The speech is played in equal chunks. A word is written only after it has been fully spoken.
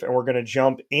And we're going to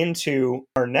jump into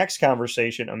our next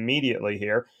conversation immediately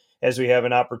here as we have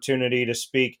an opportunity to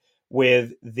speak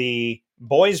with the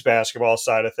boys basketball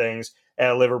side of things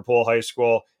at Liverpool High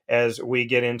School as we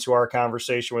get into our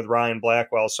conversation with Ryan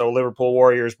Blackwell. So Liverpool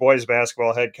Warriors boys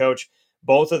basketball head coach,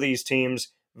 both of these teams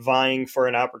vying for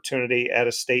an opportunity at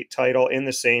a state title in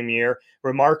the same year.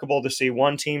 Remarkable to see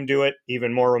one team do it,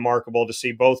 even more remarkable to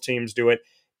see both teams do it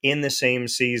in the same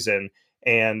season.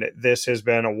 And this has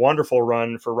been a wonderful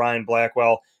run for Ryan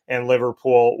Blackwell and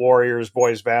Liverpool Warriors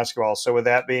boys basketball. So with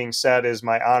that being said, it is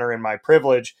my honor and my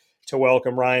privilege to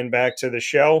welcome Ryan back to the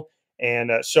show.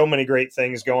 And so many great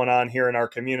things going on here in our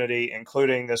community,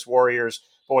 including this Warriors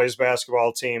boys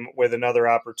basketball team with another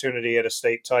opportunity at a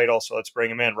state title. So let's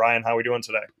bring him in. Ryan, how are we doing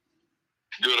today?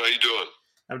 Good. How you doing?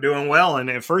 I'm doing well.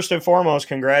 And first and foremost,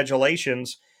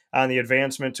 congratulations on the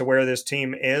advancement to where this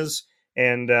team is.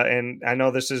 And I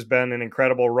know this has been an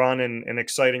incredible run and an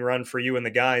exciting run for you and the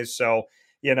guys. So,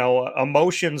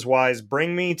 emotions wise,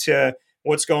 bring me to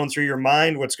what's going through your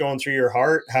mind, what's going through your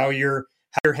heart, how you're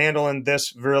handling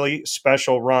this really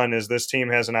special run as this team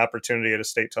has an opportunity at a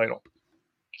state title.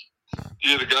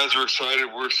 Yeah, the guys are excited.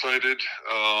 We're excited.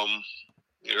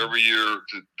 Every year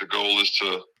the goal is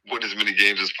to win as many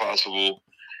games as possible.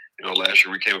 Last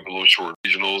year we came up a little short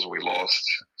regionals. We lost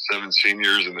 7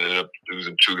 seniors and then ended up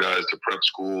losing 2 guys to prep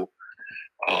school.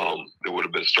 They would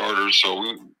have been starters. So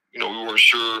we weren't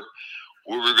sure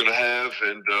what we were going to have.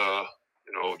 And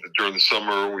during the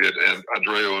summer we had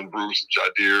Andreo and Bruce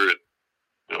and Jadir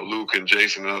and Luke and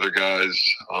Jason and other guys.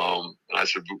 And I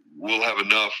said we'll have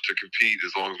enough to compete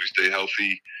as long as we stay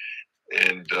healthy,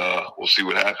 and we'll see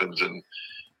what happens. And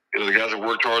the guys have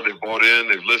worked hard. They've bought in.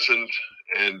 They've listened.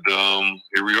 And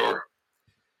here we are.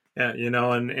 Yeah,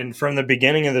 and from the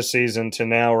beginning of the season to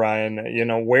now, Ryan,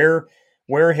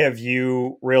 where have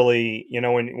you really,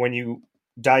 when you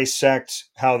dissect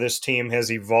how this team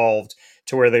has evolved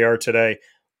to where they are today,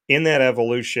 in that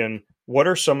evolution, what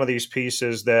are some of these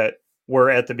pieces that were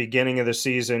at the beginning of the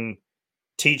season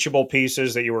teachable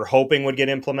pieces that you were hoping would get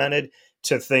implemented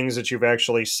to things that you've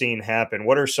actually seen happen?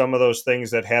 What are some of those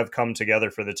things that have come together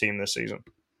for the team this season?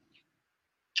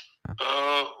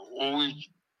 Well,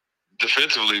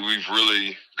 defensively, we've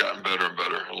really gotten better and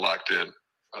better and locked in.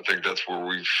 I think that's where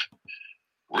we've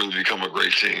really become a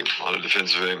great team on the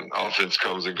defensive end. Offense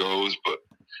comes and goes, but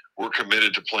we're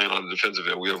committed to playing on the defensive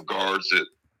end. We have guards that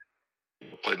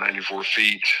play 94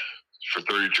 feet for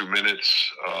 32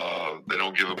 minutes. They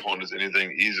don't give opponents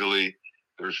anything easily.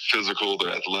 They're physical,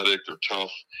 they're athletic, they're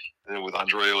tough. And then with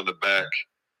Andreo in the back,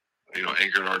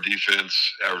 anchoring our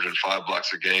defense, averaging 5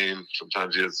 blocks a game.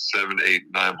 Sometimes he has 7, 8,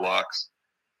 9 blocks.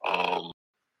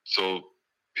 So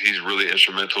he's really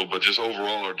instrumental. But just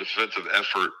overall, our defensive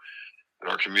effort and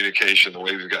our communication, the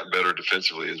way we've gotten better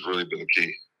defensively has really been the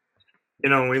key.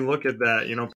 When we look at that,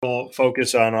 people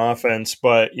focus on offense,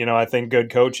 but, I think good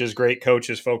coaches, great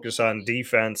coaches focus on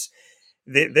defense.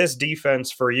 This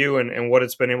defense for you and what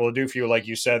it's been able to do for you, like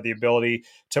you said, the ability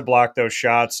to block those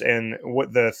shots and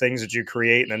what the things that you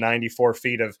create in the 94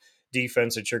 feet of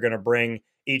defense that you're going to bring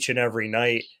each and every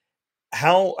night.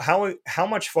 How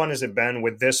much fun has it been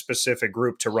with this specific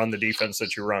group to run the defense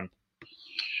that you run?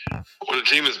 When the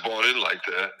team is bought in like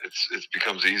that, it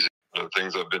becomes easy. The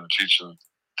things I've been teaching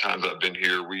times I've been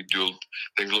here, we do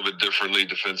things a little bit differently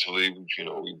defensively.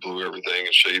 We blew everything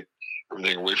and shaped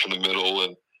everything away from the middle,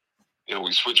 and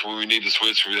we switch when we need to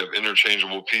switch. We have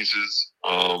interchangeable pieces,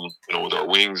 with our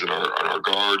wings and our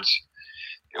guards,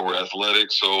 and we're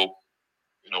athletic. So,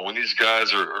 when these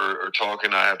guys are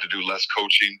talking, I have to do less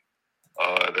coaching.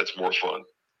 That's more fun.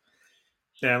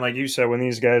 Yeah, like you said, when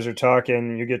these guys are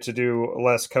talking, you get to do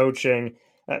less coaching.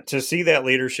 To see that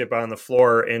leadership on the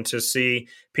floor and to see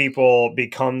people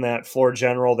become that floor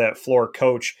general, that floor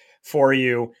coach for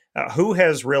you, who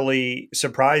has really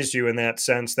surprised you in that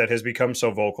sense that has become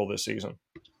so vocal this season?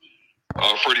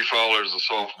 Freddie Fowler is a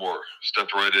sophomore,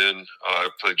 stepped right in. I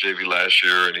played JV last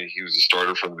year, and he was a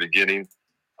starter from the beginning.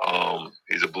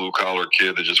 He's a blue-collar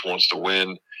kid that just wants to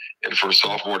win. And for a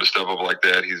sophomore to step up like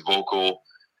that, he's vocal.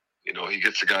 He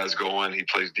gets the guys going. He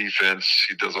plays defense.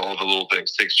 He does all the little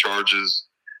things, takes charges.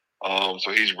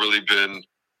 So he's really been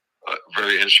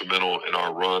very instrumental in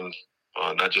our run,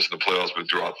 not just in the playoffs, but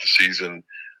throughout the season.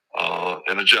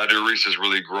 And Jadir Reese has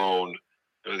really grown.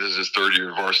 This is his 3rd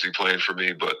year varsity playing for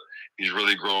me, but he's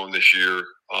really grown this year,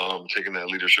 taking that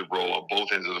leadership role on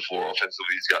both ends of the floor.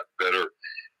 Offensively, he's gotten better.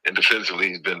 And defensively,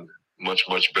 he's been much,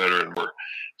 much better and more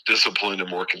disciplined and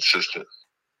more consistent.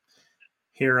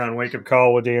 Here on Wake Up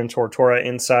Call with Dan Tortora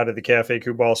inside of the Cafe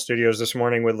Kubal studios this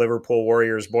morning with Liverpool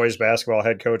Warriors boys basketball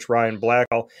head coach Ryan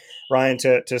Blackwell. Ryan,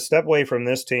 to step away from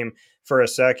this team, for a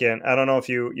second. I don't know if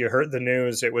you heard the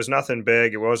news. It was nothing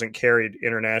big. It wasn't carried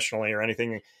internationally or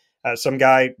anything. Some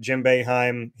guy, Jim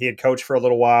Boeheim, he had coached for a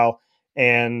little while,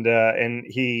 and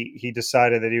he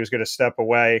decided that he was going to step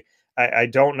away. I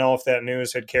don't know if that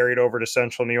news had carried over to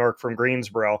Central New York from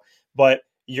Greensboro, but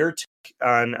your take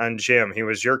on Jim. He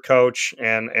was your coach,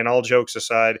 and all jokes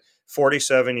aside,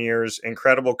 47 years,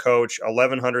 incredible coach,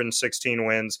 1,116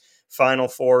 wins, Final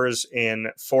Fours in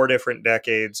 4 different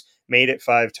decades, made it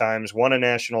 5 times, won a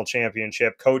national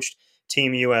championship, coached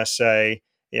Team USA.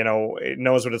 It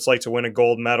knows what it's like to win a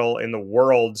gold medal in the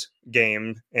world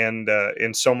game, and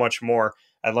so much more.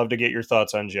 I'd love to get your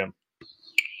thoughts on Jim.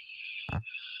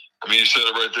 I mean, you said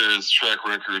it right there. His track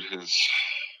record, his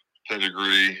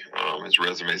pedigree, his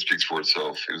resume speaks for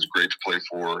itself. He was great to play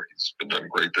for. He's been done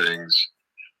great things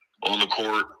on the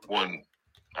court. Won,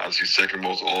 obviously, second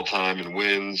most all time in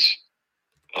wins.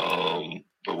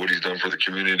 But what he's done for the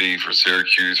community, for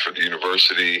Syracuse, for the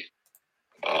university,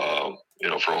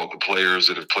 for all the players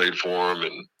that have played for him,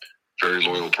 and very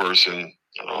loyal person.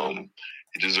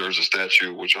 He deserves a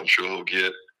statue, which I'm sure he'll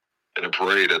get, in a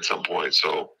parade at some point.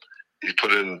 So he's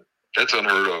put in. That's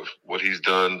unheard of. What he's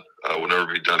done will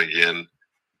never be done again.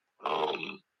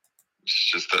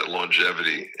 It's just that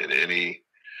longevity in any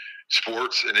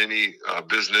sports, in any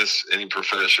business, any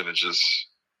profession. It's just,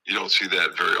 you don't see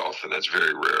that very often. That's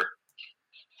very rare.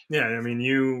 Yeah, I mean,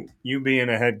 you being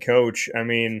a head coach, I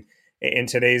mean, in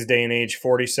today's day and age,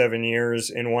 47 years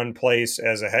in one place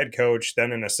as a head coach,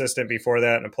 then an assistant before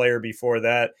that, and a player before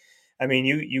that. I mean,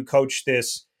 you coach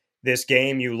this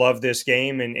game, you love this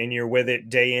game, and you're with it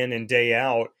day in and day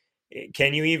out.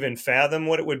 Can you even fathom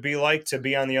what it would be like to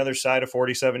be on the other side of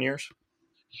 47 years?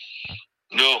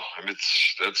 No, I mean,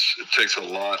 it takes a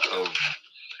lot of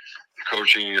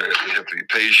coaching. You have to be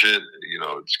patient.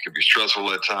 It can be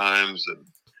stressful at times, and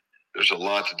there's a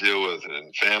lot to deal with.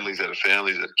 And families that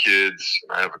have kids.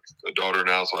 I have a daughter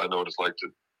now, so I know what it's like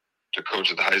to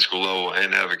coach at the high school level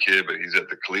and have a kid, but he's at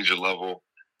the collegiate level.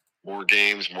 More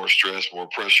games, more stress, more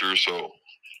pressure. So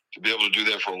to be able to do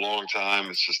that for a long time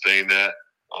and sustain that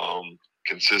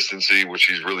consistency, which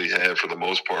he's really had for the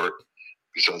most part,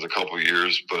 besides a couple of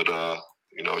years, but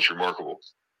it's remarkable.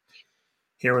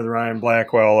 Here with Ryan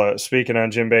Blackwell, speaking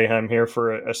on Jim Boeheim here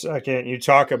for a second. You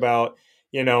talk about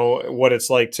what it's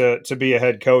like to be a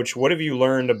head coach. What have you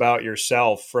learned about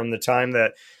yourself from the time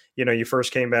that you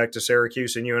first came back to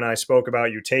Syracuse, and you and I spoke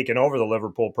about you taking over the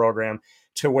Liverpool program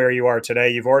to where you are today?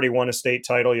 You've already won a state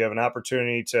title. You have an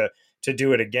opportunity to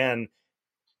do it again.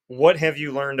 What have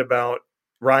you learned about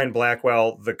Ryan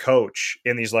Blackwell, the coach,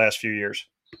 in these last few years?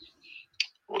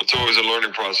 Well, it's always a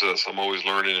learning process. I'm always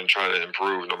learning and trying to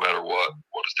improve no matter what. We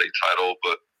want a state title,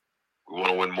 but we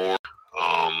want to win more.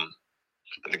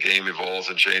 And the game evolves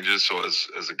and changes. So as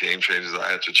the game changes, I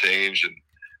have to change, and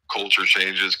culture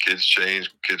changes. Kids change.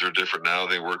 Kids are different now than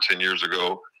they were 10 years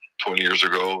ago, 20 years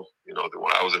ago, than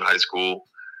when I was in high school.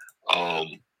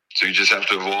 So you just have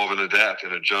to evolve and adapt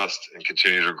and adjust and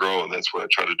continue to grow. And that's what I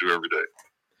try to do every day.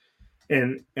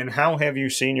 And how have you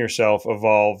seen yourself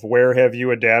evolve? Where have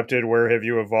you adapted? Where have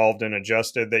you evolved and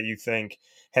adjusted that you think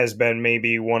has been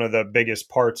maybe one of the biggest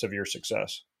parts of your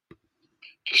success?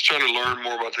 Just trying to learn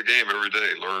more about the game every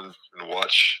day. Learn and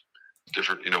watch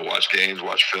different, watch games,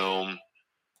 watch film,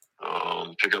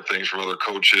 pick up things from other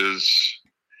coaches,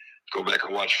 go back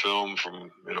and watch film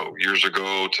from, years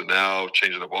ago to now,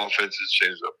 changing up offenses,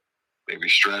 changing up maybe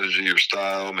strategy or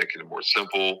style, making it more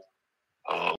simple.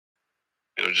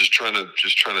 Just trying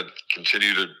to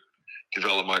continue to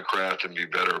develop my craft and be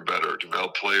better and better.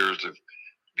 Develop players to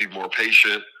be more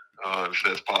patient, if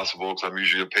that's possible, because I'm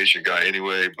usually a patient guy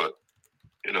anyway. But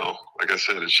like I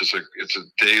said, it's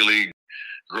a daily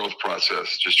growth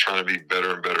process. Just trying to be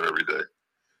better and better every day.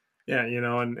 Yeah,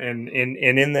 and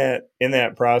in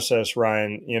that process,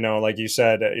 Ryan, like you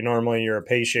said, normally you're a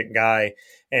patient guy,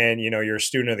 and you're a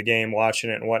student of the game, watching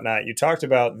it and whatnot. You talked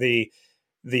about the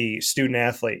student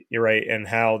athlete, you're right, and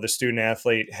how the student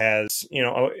athlete has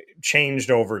changed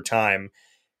over time.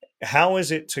 How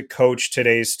is it to coach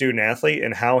today's student athlete,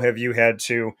 and how have you had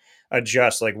to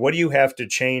adjust? Like, what do you have to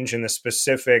change in the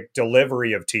specific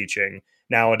delivery of teaching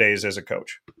nowadays as a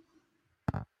coach?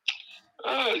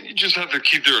 You just have to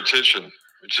keep their attention.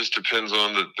 It just depends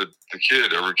on the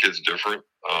kid. Every kid's different.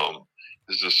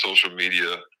 This is a social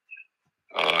media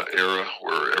era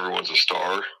where everyone's a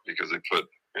star because they put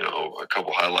a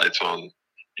couple highlights on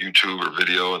YouTube or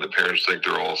video, and the parents think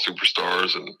they're all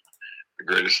superstars and the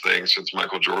greatest thing since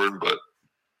Michael Jordan. But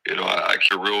I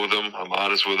keep it real with them. I'm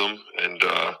honest with them, and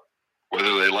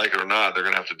whether they like it or not, they're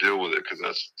gonna have to deal with it because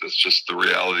that's just the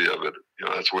reality of it.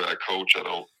 That's the way I coach. I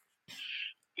don't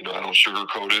I don't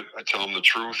sugarcoat it. I tell them the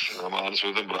truth, and I'm honest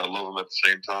with them, but I love them at the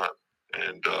same time.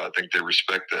 And I think they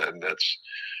respect that, and that's,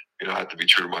 I have to be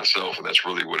true to myself, and that's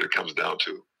really what it comes down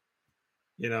to.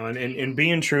 And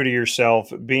being true to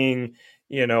yourself, being,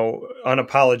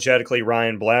 unapologetically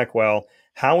Ryan Blackwell,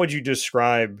 how would you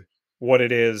describe what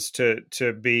it is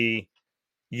to be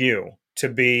you, to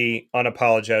be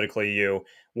unapologetically you?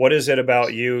 What is it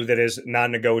about you that is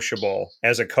non-negotiable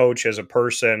as a coach, as a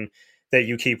person, that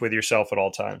you keep with yourself at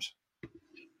all times?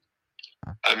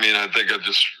 I mean, I think I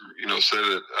just, said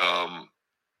it.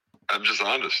 I'm just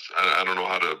honest. I don't know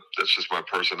how to, that's just my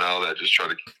personality. I just try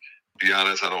to be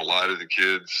honest. I don't lie to the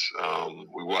kids.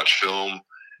 We watch film,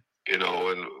 and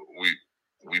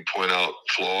we point out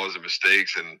flaws and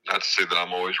mistakes, and not to say that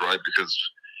I'm always right, because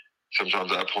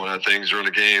sometimes I point out things during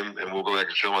the game and we'll go back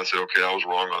and film. I say, okay, I was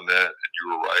wrong on that and you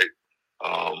were right.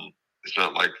 It's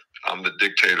not like I'm the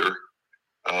dictator,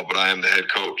 but I am the head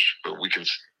coach. But we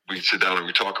sit down and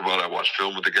we talk about it. I watch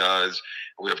film with the guys.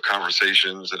 And we have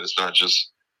conversations, and it's not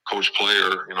just coach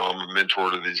player. I'm a mentor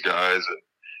to these guys,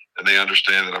 and they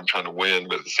understand that I'm trying to win,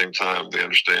 but at the same time, they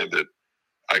understand that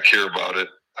I care about it.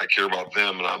 I care about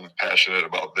them, and I'm passionate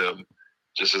about them,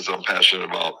 just as I'm passionate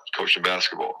about coaching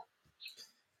basketball.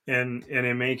 And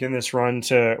in making this run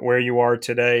to where you are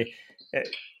today,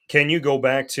 can you go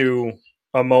back to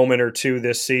a moment or two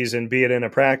this season, be it in a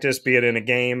practice, be it in a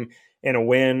game, in a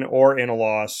win, or in a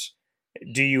loss?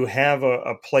 Do you have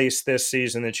a place this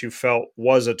season that you felt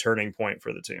was a turning point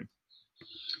for the team?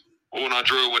 Well, when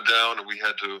Andrea went down and we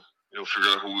had to,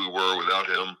 figure out who we were without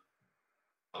him,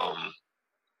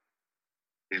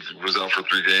 he was out for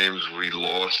 3 games. We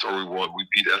lost, or we won. We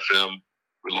beat FM.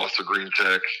 We lost to Green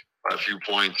Tech by a few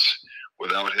points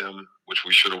without him, which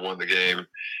we should have won the game.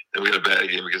 And we had a bad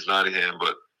game against Nottingham,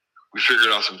 but we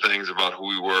figured out some things about who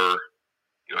we were,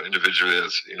 individually,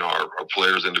 as our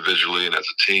players individually and as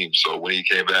a team. So when he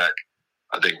came back,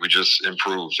 I think we just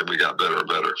improved and we got better and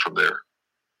better from there.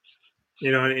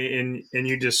 And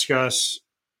you discuss,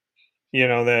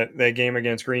 that game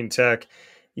against Green Tech.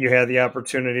 You had the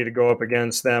opportunity to go up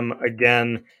against them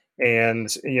again, and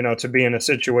to be in a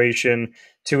situation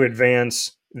to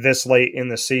advance this late in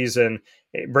the season.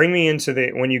 Bring me into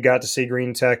when you got to see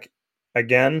Green Tech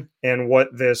again, and what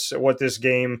this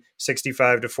game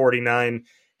 65-49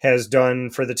 has done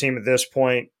for the team at this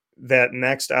point. That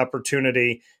next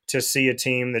opportunity to see a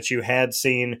team that you had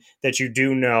seen, that you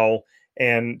do know,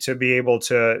 and to be able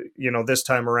to, this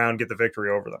time around, get the victory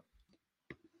over them.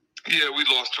 Yeah, we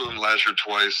lost to them last year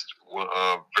twice.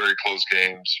 Very close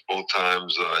games, both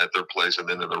times at their place, and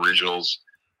then in the regionals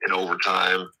in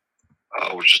overtime,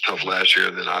 which was tough last year.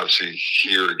 And then obviously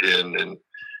here again. And,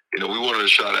 we wanted a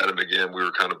shot at them again. We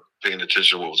were kind of paying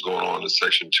attention to what was going on in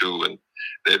Section 2, and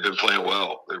they've been playing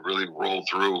well. They really rolled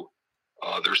through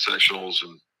their sectionals,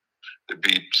 and they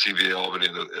beat CVA Albany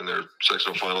in their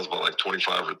sectional finals by like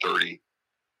 25 or 30,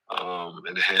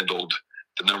 and handled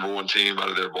the number 1 team out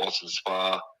of their Boston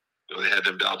Spa. They had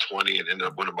them down 20 and ended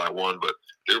up winning by 1, but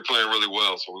they were playing really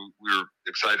well. So we were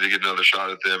excited to get another shot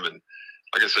at them. And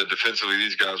like I said, defensively,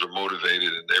 these guys were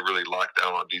motivated, and they really locked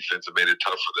down on defense and made it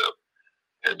tough for them,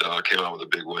 and came out with a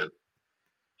big win.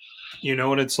 You know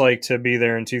what it's like to be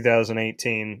there in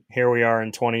 2018. Here we are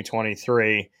in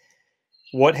 2023.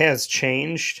 What has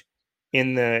changed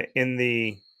in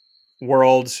the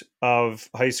world of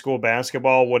high school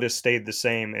basketball? What has stayed the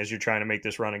same as you're trying to make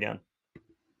this run again?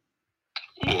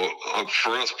 Well,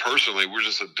 for us personally, we're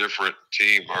just a different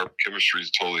team. Our chemistry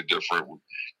is totally different.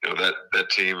 That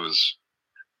team is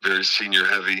very senior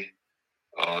heavy.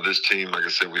 This team, like I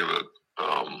said, we have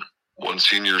two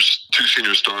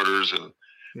senior starters and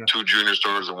 2 junior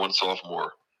starters and 1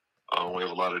 sophomore. We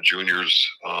have a lot of juniors,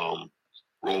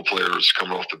 role players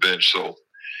coming off the bench. So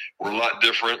we're a lot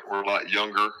different. We're a lot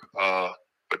younger,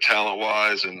 but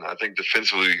talent-wise, and I think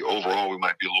defensively, overall, we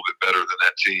might be a little bit better than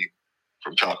that team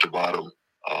from top to bottom.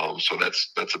 So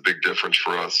that's a big difference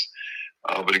for us.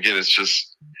 But again, it's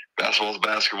just basketball is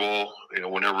basketball.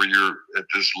 Whenever you're at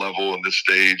this level and this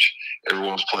stage,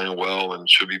 everyone's playing well and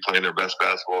should be playing their best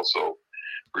basketball. So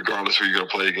regardless who you're going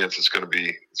to play against, it's going to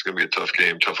be a tough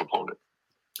game, tough opponent.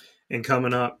 And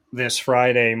coming up this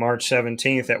Friday, March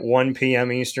 17th at 1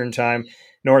 p.m. Eastern Time,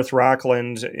 North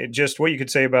Rockland. Just what you could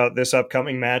say about this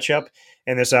upcoming matchup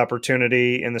and this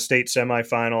opportunity in the state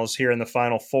semifinals here in the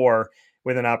Final Four,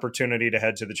 with an opportunity to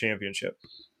head to the championship.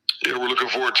 Yeah, we're looking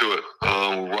forward to it.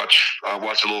 I'll watch a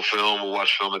little film. We'll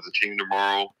watch film as a team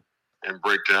tomorrow and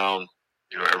break down,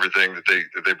 everything that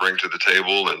they bring to the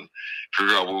table and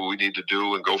figure out what we need to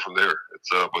do and go from there.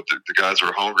 But the guys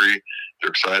are hungry, they're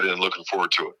excited, and looking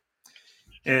forward to it.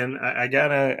 And I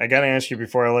gotta ask you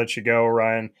before I let you go,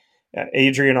 Ryan.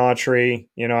 Adrian Autry,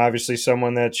 obviously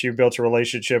someone that you built a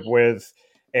relationship with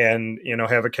and,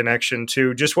 have a connection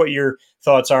to. Just what your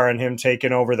thoughts are on him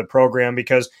taking over the program,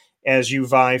 because as you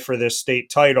vie for this state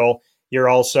title, you're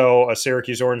also a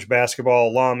Syracuse Orange basketball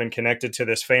alum and connected to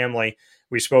this family.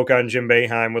 We spoke on Jim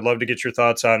Boeheim. Would love to get your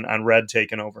thoughts on Red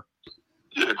taking over.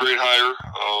 Yeah, great hire.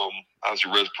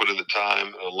 Obviously, Red's put in the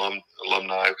time.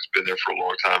 Alumni who's been there for a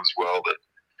long time as well. But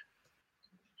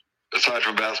aside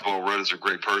from basketball, Red is a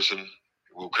great person.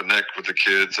 Will connect with the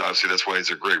kids. Obviously, that's why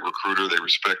he's a great recruiter. They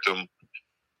respect him.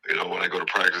 When I go to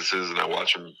practices and I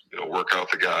watch him, work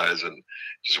out the guys and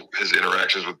just his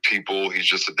interactions with people, he's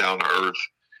just a down-to-earth,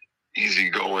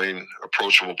 easygoing,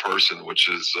 approachable person, which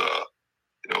is,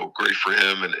 great for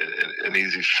him and an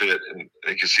easy fit. And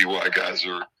you can see why guys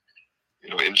are,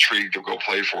 intrigued to go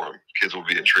play for him. Kids will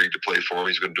be intrigued to play for him.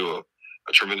 He's going to do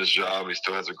a tremendous job. He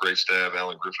still has a great staff.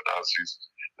 Alan Griffin, obviously,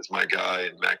 is my guy,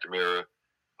 and McNamara,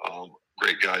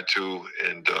 great guy too,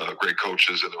 and great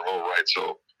coaches in their own right.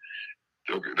 So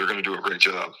they're going to do a great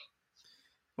job.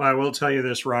 Well, I will tell you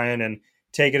this, Ryan, and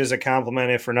take it as a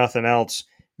compliment, if for nothing else,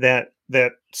 that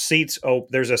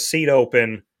there's a seat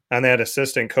open on that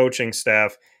assistant coaching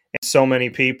staff, and so many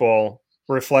people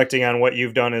reflecting on what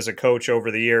you've done as a coach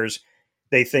over the years,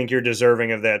 they think you're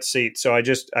deserving of that seat. So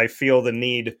I feel the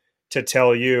need to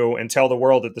tell you and tell the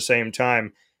world at the same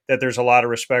time that there's a lot of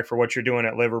respect for what you're doing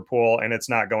at Liverpool, and it's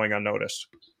not going unnoticed.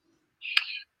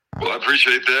 Well, I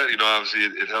appreciate that.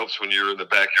 Obviously it helps when you're in the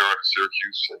backyard of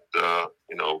Syracuse,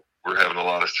 and we're having a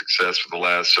lot of success for the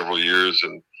last several years.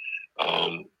 And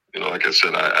like I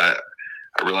said, I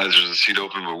realize there's a seat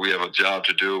open, but we have a job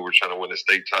to do. We're trying to win a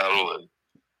state title,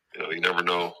 and you never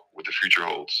know what the future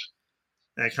holds.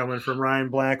 That coming from Ryan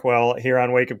Blackwell here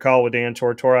on Wake Up Call with Dan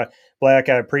Tortora. Black,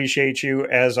 I appreciate you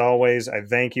as always. I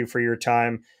thank you for your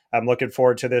time. I'm looking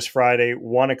forward to this Friday,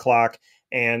 1:00,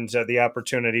 and the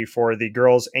opportunity for the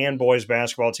girls and boys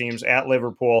basketball teams at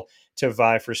Liverpool to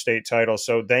vie for state titles.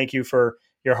 So thank you for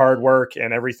your hard work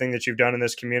and everything that you've done in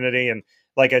this community. And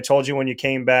like I told you when you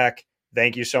came back,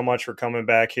 thank you so much for coming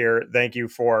back here. Thank you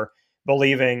for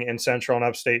believing in Central and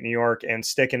Upstate New York and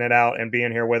sticking it out and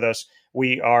being here with us.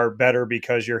 We are better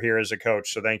because you're here as a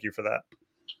coach. So thank you for that.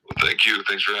 Well, thank you.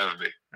 Thanks for having me.